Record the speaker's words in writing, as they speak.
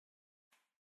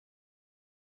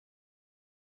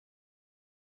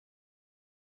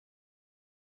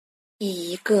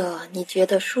以一个你觉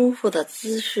得舒服的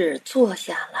姿势坐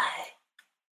下来，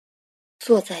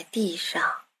坐在地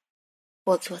上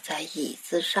或坐在椅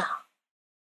子上，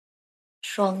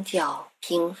双脚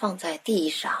平放在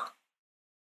地上，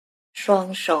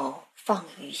双手放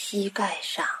于膝盖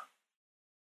上，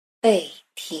背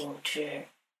挺直，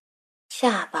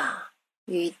下巴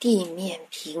与地面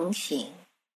平行。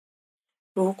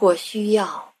如果需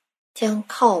要，将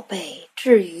靠背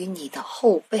置于你的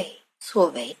后背作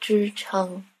为支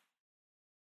撑。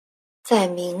在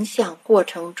冥想过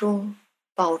程中，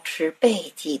保持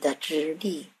背脊的直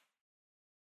立。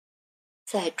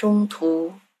在中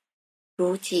途，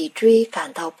如脊椎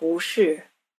感到不适，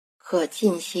可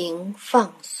进行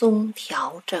放松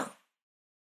调整。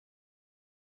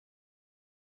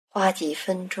花几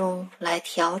分钟来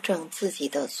调整自己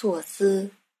的坐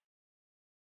姿，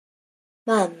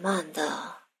慢慢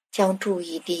地将注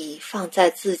意力放在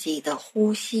自己的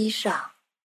呼吸上，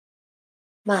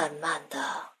慢慢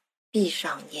地闭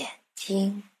上眼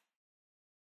睛，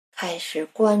开始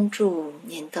关注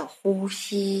您的呼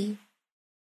吸。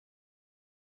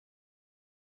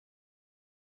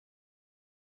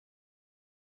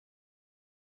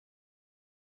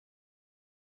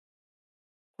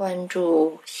关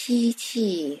注吸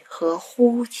气和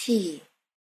呼气，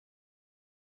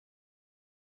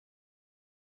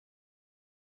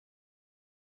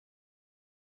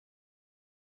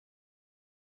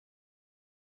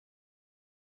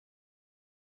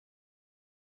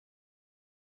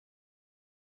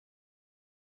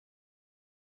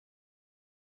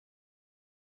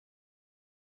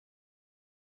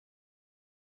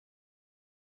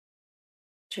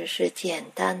只是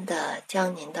简单的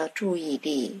将您的注意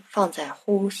力放在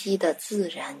呼吸的自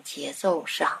然节奏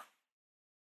上。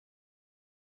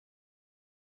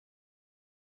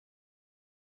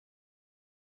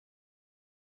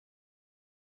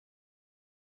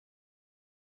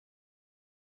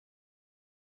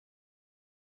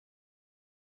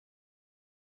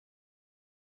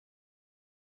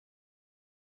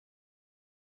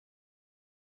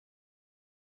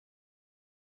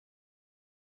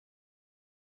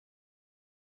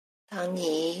当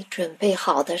你准备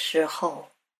好的时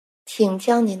候，请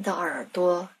将您的耳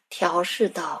朵调试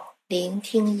到聆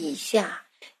听以下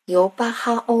由巴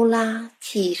哈欧拉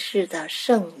启示的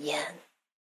圣言。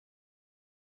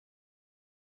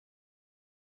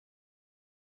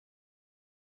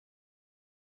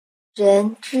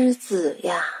人之子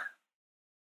呀，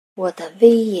我的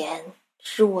威严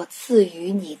是我赐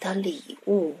予你的礼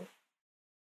物，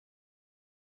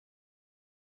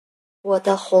我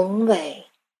的宏伟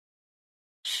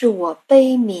是我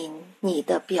悲悯你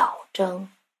的表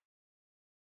征。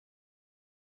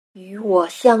与我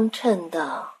相称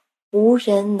的，无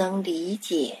人能理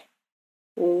解，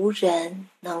无人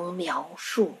能描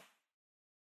述。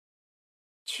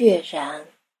确然，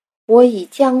我已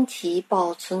将其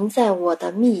保存在我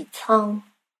的秘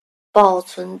仓，保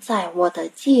存在我的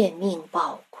诫命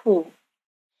宝库，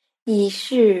以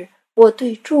示我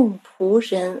对众仆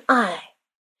人爱，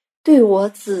对我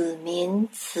子民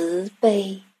慈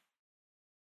悲。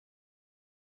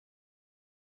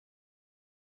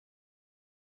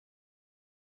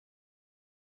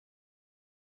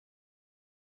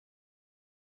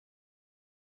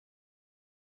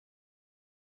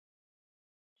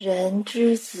人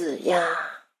之子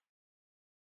呀，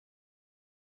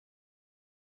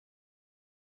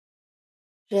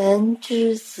人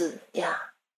之子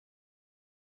呀，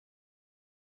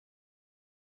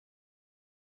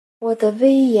我的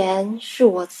威严是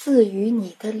我赐予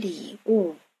你的礼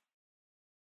物，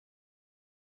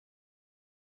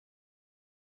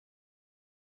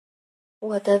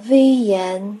我的威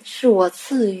严是我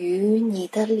赐予你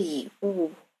的礼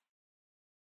物，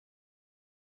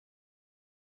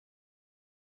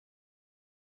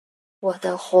我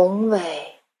的宏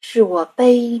伟是我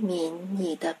悲悯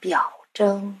你的表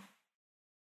征，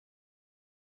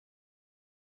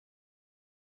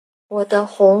我的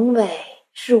宏伟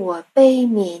是我悲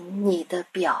悯你的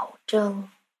表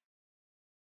征。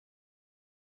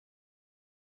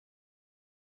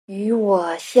与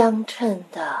我相称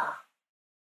的，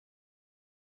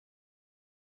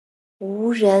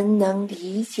无人能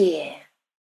理解，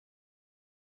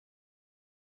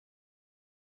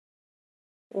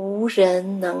无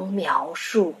人能描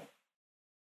述。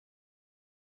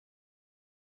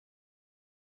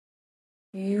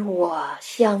与我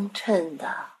相称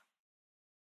的，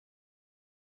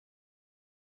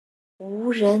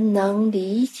无人能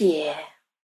理解，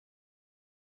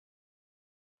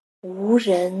无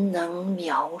人能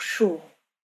描述。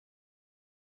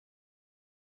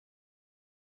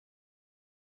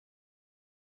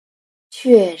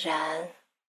确然，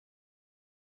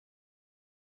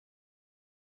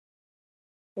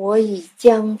我已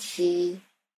将其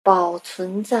保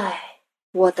存在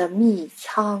我的秘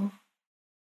仓，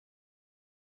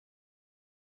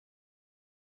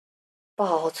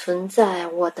保存在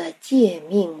我的诫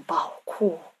命宝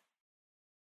库，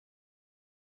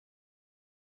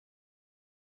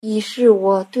以示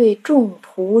我对众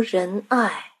仆仁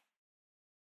爱，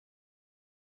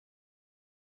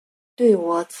对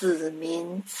我子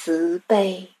民慈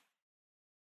悲。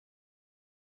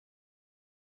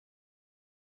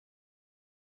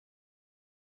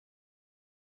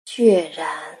确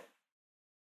然，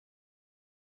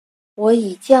我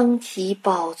已将其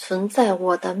保存在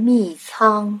我的秘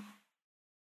仓，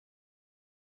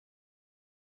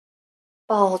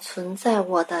保存在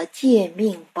我的诫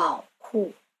命宝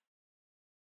库，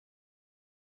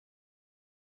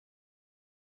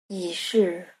以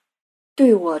示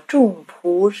对我众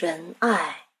仆仁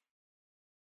爱，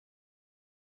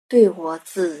对我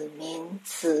子民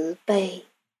慈悲。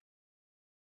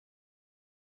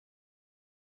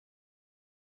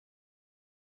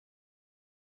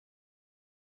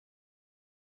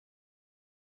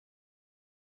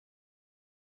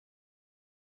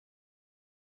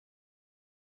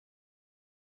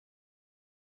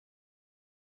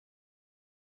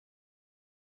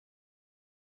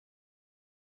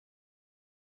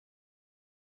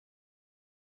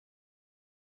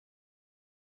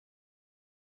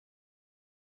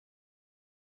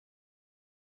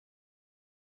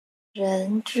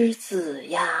人之子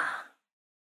呀，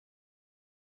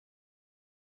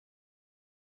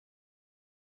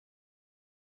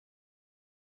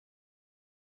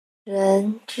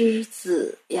人之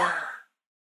子呀，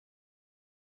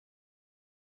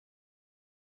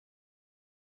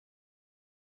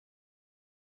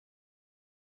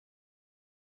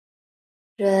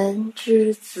人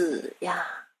之子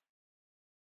呀，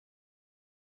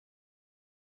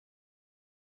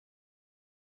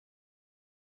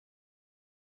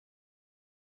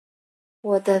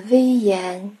我的威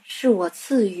严是我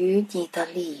赐予你的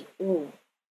礼物，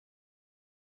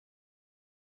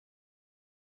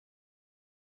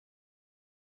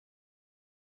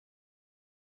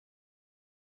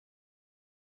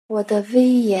我的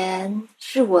威严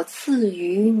是我赐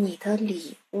予你的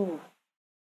礼物，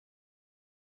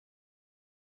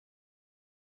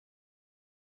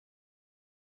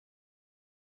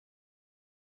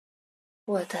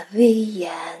我的威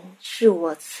严是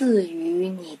我赐予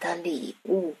你的礼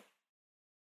物，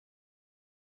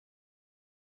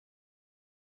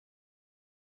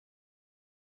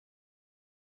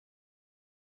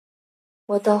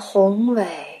我的宏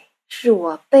伟是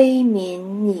我悲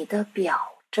悯你的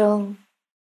表征，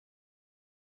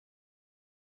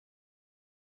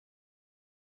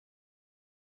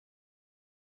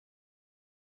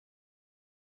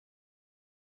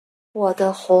我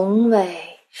的宏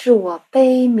伟是我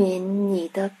悲悯你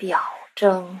的表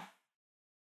征，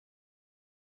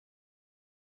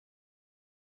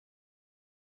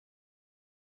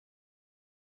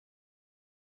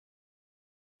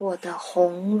我的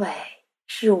宏伟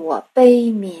是我悲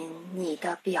悯你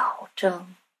的表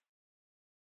征。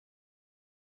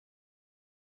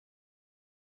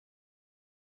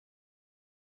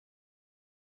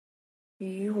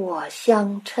与我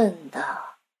相称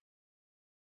的，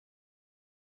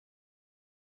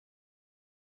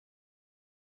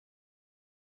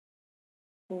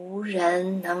无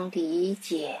人能理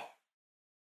解，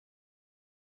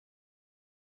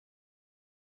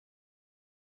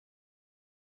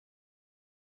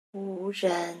无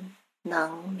人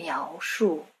能描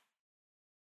述。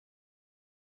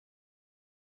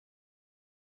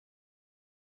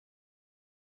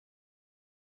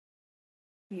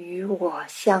与我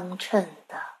相称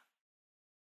的，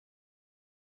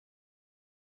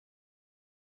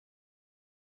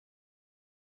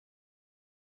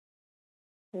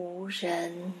无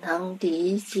人能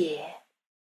理解，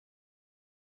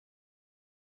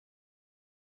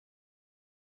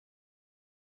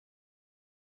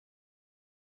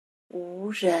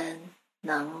无人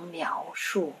能描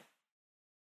述。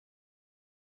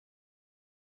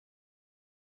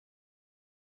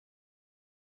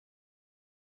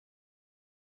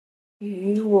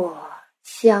与我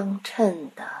相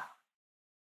称的，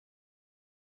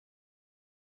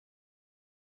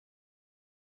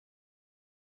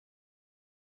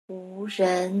无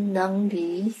人能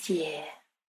理解，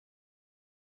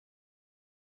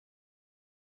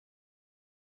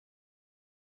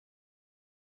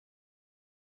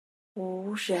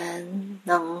无人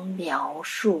能描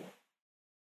述。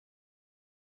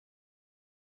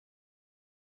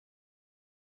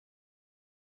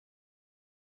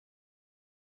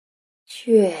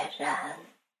确然，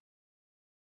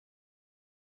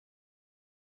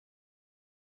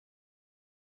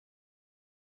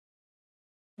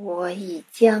我已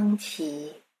将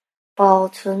其保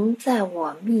存在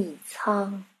我秘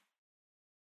仓，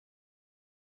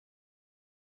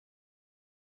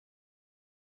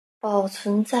保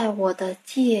存在我的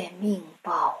戒命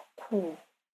宝库，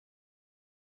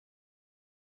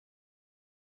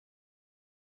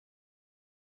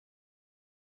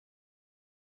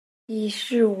以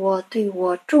示我对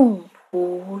我众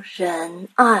仆仁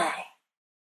爱，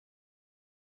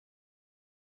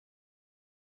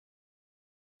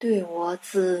对我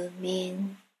子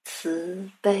民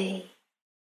慈悲。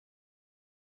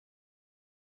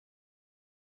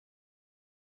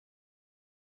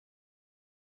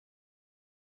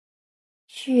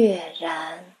确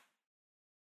然，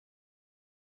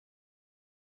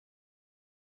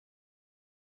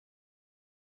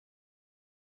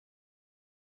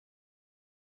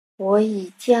我已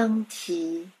将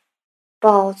其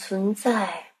保存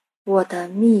在我的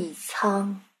秘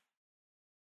仓，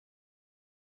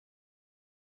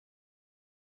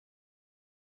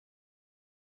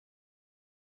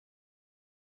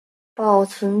保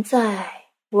存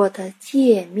在我的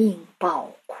戒命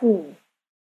宝库，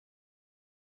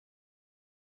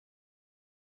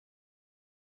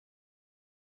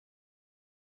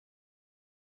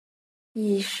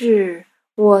以示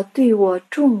我对我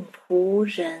众仆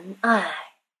仁爱，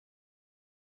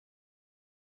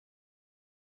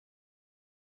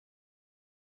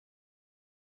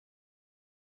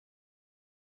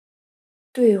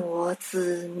对我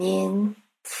子民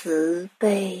慈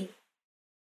悲。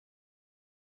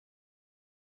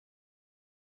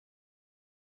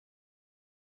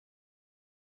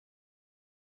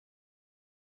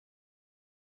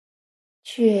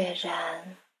确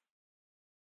然，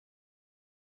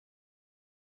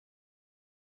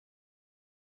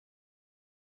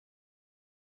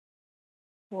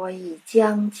我已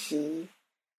将其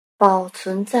保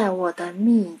存在我的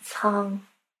秘仓，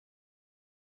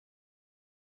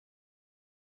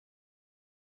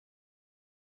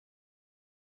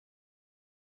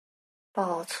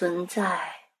保存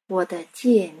在我的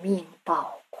戒命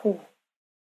宝库，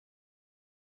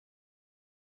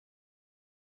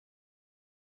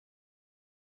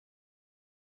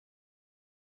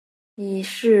以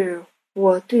示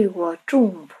我对我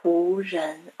众仆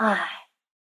仁爱，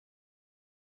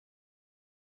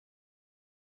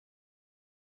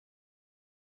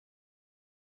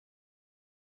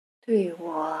对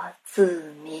我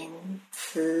子民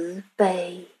慈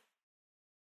悲。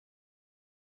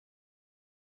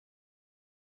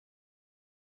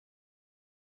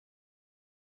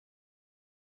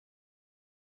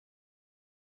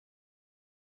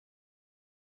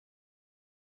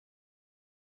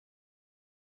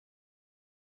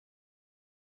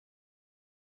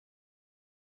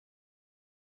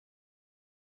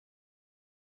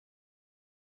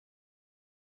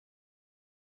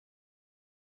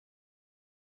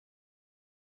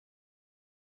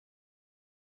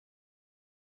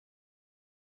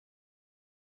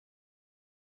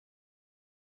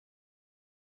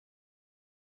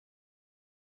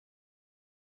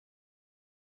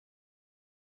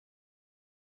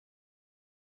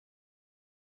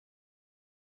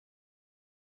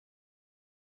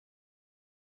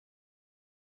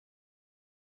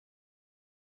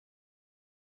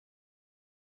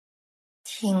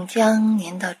请将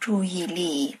您的注意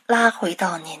力拉回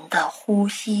到您的呼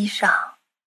吸上，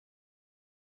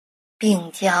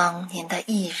并将您的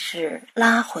意识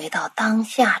拉回到当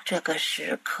下这个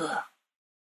时刻。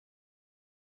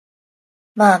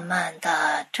慢慢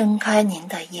地睁开您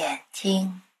的眼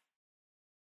睛，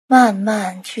慢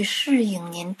慢去适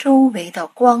应您周围的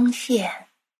光线。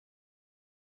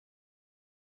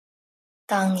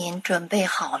当您准备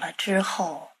好了之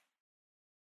后，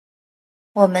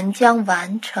我们将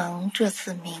完成这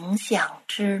次冥想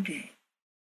之旅。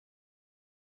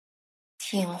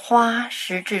请花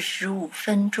10至15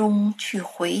分钟去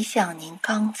回想您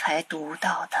刚才读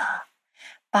到的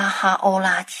巴哈欧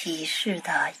拉启示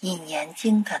的引言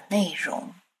经的内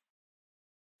容，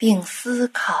并思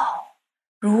考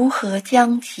如何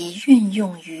将其运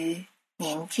用于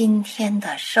您今天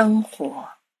的生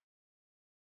活。